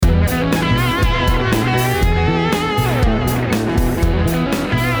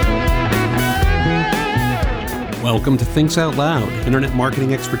Welcome to Thinks Out Loud, internet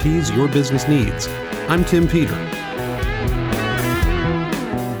marketing expertise your business needs. I'm Tim Peter.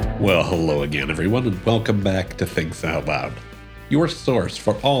 Well, hello again, everyone, and welcome back to Thinks Out Loud, your source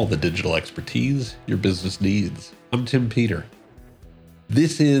for all the digital expertise your business needs. I'm Tim Peter.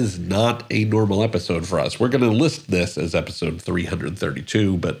 This is not a normal episode for us. We're going to list this as episode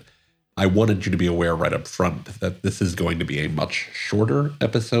 332, but I wanted you to be aware right up front that this is going to be a much shorter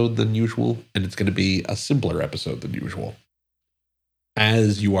episode than usual, and it's going to be a simpler episode than usual.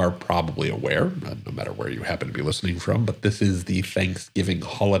 As you are probably aware, no matter where you happen to be listening from, but this is the Thanksgiving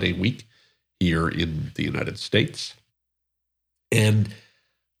holiday week here in the United States. And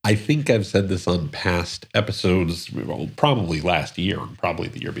I think I've said this on past episodes, well, probably last year and probably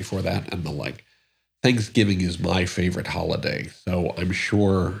the year before that and the like. Thanksgiving is my favorite holiday, so I'm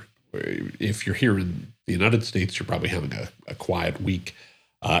sure if you're here in the United States, you're probably having a quiet week.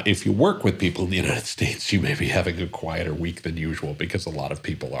 If you work with people in the United States, you may be having a quieter week than usual because a lot of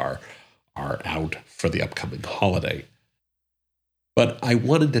people are out for the upcoming holiday. But I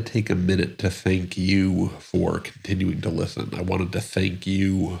wanted to take a minute to thank you for continuing to listen. I wanted to thank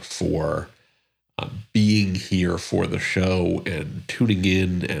you for being here for the show and tuning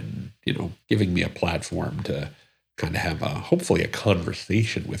in and, giving me a platform to kind of have hopefully a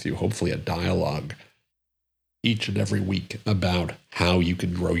conversation with you, hopefully a dialogue each and every week about how you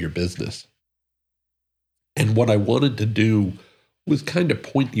can grow your business. And what I wanted to do was kind of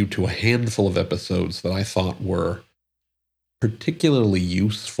point you to a handful of episodes that I thought were particularly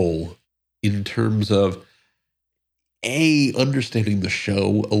useful in terms of A, understanding the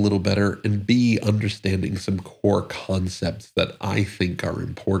show a little better, and B, understanding some core concepts that I think are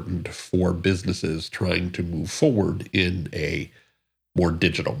important for businesses trying to move forward in a more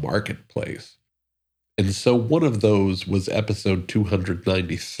digital marketplace. And so one of those was episode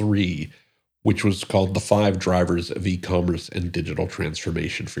 293, which was called The 5 Drivers of E-Commerce and Digital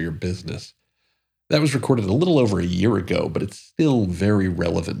Transformation for Your Business. That was recorded a little over a year ago, but it's still very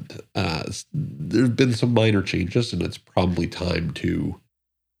relevant. There have been some minor changes, and it's probably time to,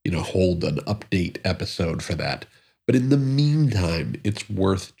 hold an update episode for that. But in the meantime, it's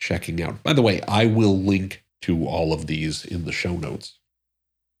worth checking out. By the way, I will link to all of these in the show notes.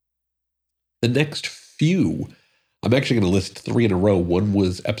 The next few, I'm actually going to list 3 in a row. One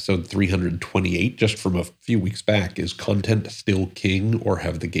was episode 328, just from a few weeks back. Is content still king, or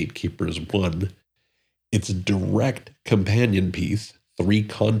have the gatekeepers won? It's a direct companion piece, 3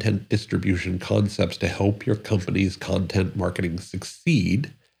 content distribution concepts to help your company's content marketing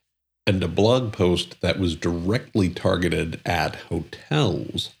succeed, and a blog post that was directly targeted at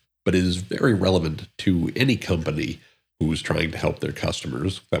hotels, but is very relevant to any company who's trying to help their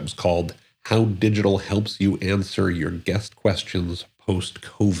customers. That was called How Digital Helps You Answer Your Guest Questions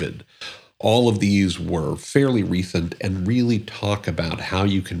Post-COVID. All of these were fairly recent and really talk about how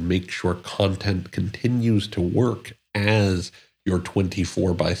you can make sure content continues to work as your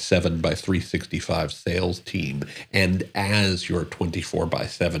 24/7/365 sales team and as your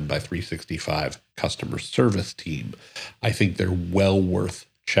 24/7/365 customer service team. I think they're well worth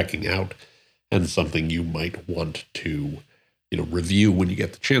checking out and something you might want to, review when you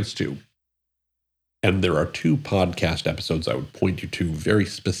get the chance to. And there are 2 podcast episodes I would point you to very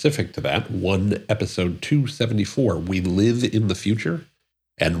specific to that. One, episode 274, We Live in the Future,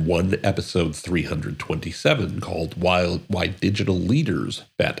 and one, episode 327, called Why Digital Leaders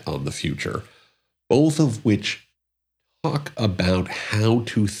Bet on the Future, both of which talk about how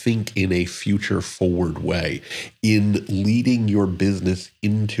to think in a future-forward way, in leading your business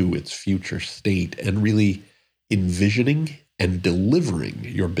into its future state and really envisioning and delivering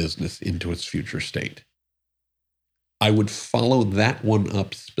your business into its future state. I would follow that one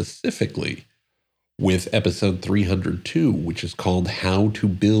up specifically with episode 302, which is called How to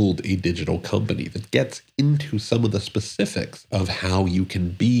Build a Digital Company, that gets into some of the specifics of how you can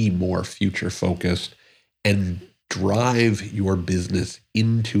be more future-focused and drive your business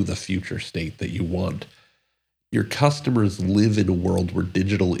into the future state that you want. Your customers live in a world where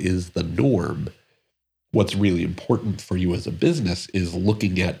digital is the norm. What's really important for you as a business is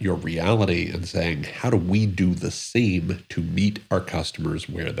looking at your reality and saying, how do we do the same to meet our customers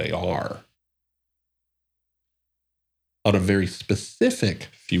where they are? On a very specific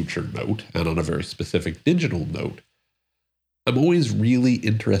future note, and on a very specific digital note, I'm always really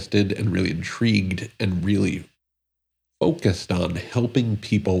interested and really intrigued and really focused on helping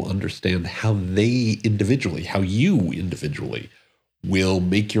people understand how you individually will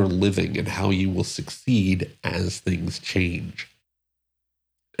make your living and how you will succeed as things change.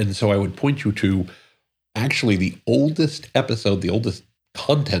 And so I would point you to actually the oldest episode, the oldest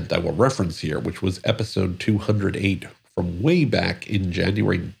content I will reference here, which was episode 208 from way back in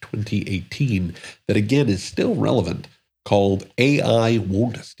January 2018, that again is still relevant, called AI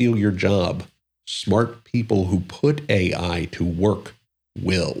Won't Steal Your Job. Smart people who put AI to work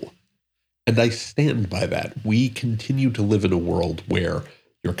will. And I stand by that. We continue to live in a world where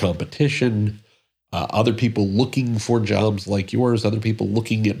your competition, other people looking for jobs like yours, other people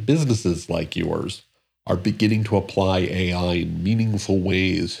looking at businesses like yours, are beginning to apply AI in meaningful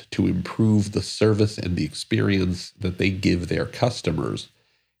ways to improve the service and the experience that they give their customers.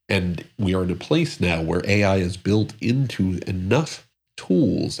 And we are in a place now where AI is built into enough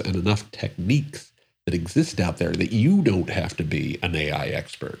tools and enough techniques that exist out there that you don't have to be an AI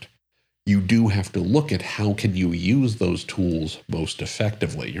expert. You do have to look at how can you use those tools most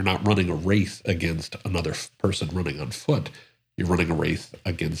effectively. You're not running a race against another person running on foot. You're running a race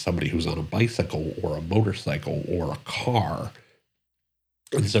against somebody who's on a bicycle or a motorcycle or a car.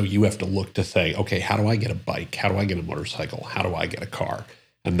 And so you have to look to say, okay, how do I get a bike? How do I get a motorcycle? How do I get a car?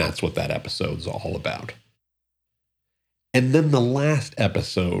 And that's what that episode's all about. And then the last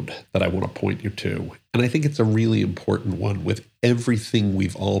episode that I want to point you to, and I think it's a really important one with everything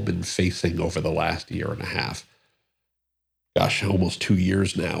we've all been facing over the last year and a half, gosh, almost 2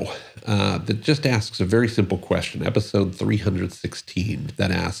 years now, that just asks a very simple question, episode 316,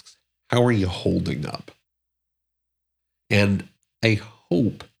 that asks, how are you holding up? And I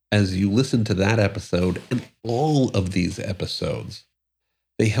hope as you listen to that episode and all of these episodes,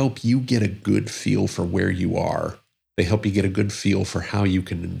 they help you get a good feel for where you are. They help you get a good feel for how you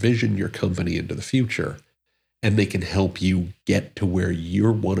can envision your company into the future. And they can help you get to where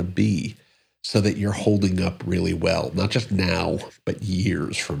you want to be so that you're holding up really well, not just now, but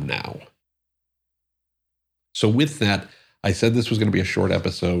years from now. So with that, I said this was going to be a short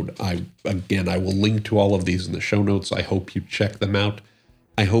episode. I will link to all of these in the show notes. I hope you check them out.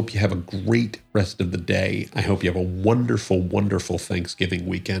 I hope you have a great rest of the day. I hope you have a wonderful, wonderful Thanksgiving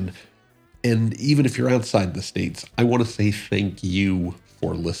weekend. And even if you're outside the States, I want to say thank you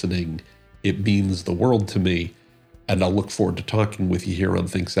for listening. It means the world to me. And I'll look forward to talking with you here on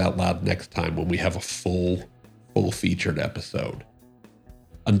Thinks Out Loud next time when we have a full featured episode.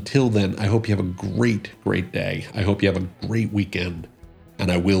 Until then, I hope you have a great, great day. I hope you have a great weekend.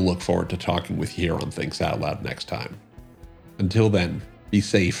 And I will look forward to talking with you here on Thinks Out Loud next time. Until then, be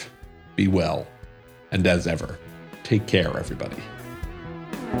safe, be well, and as ever, take care, everybody.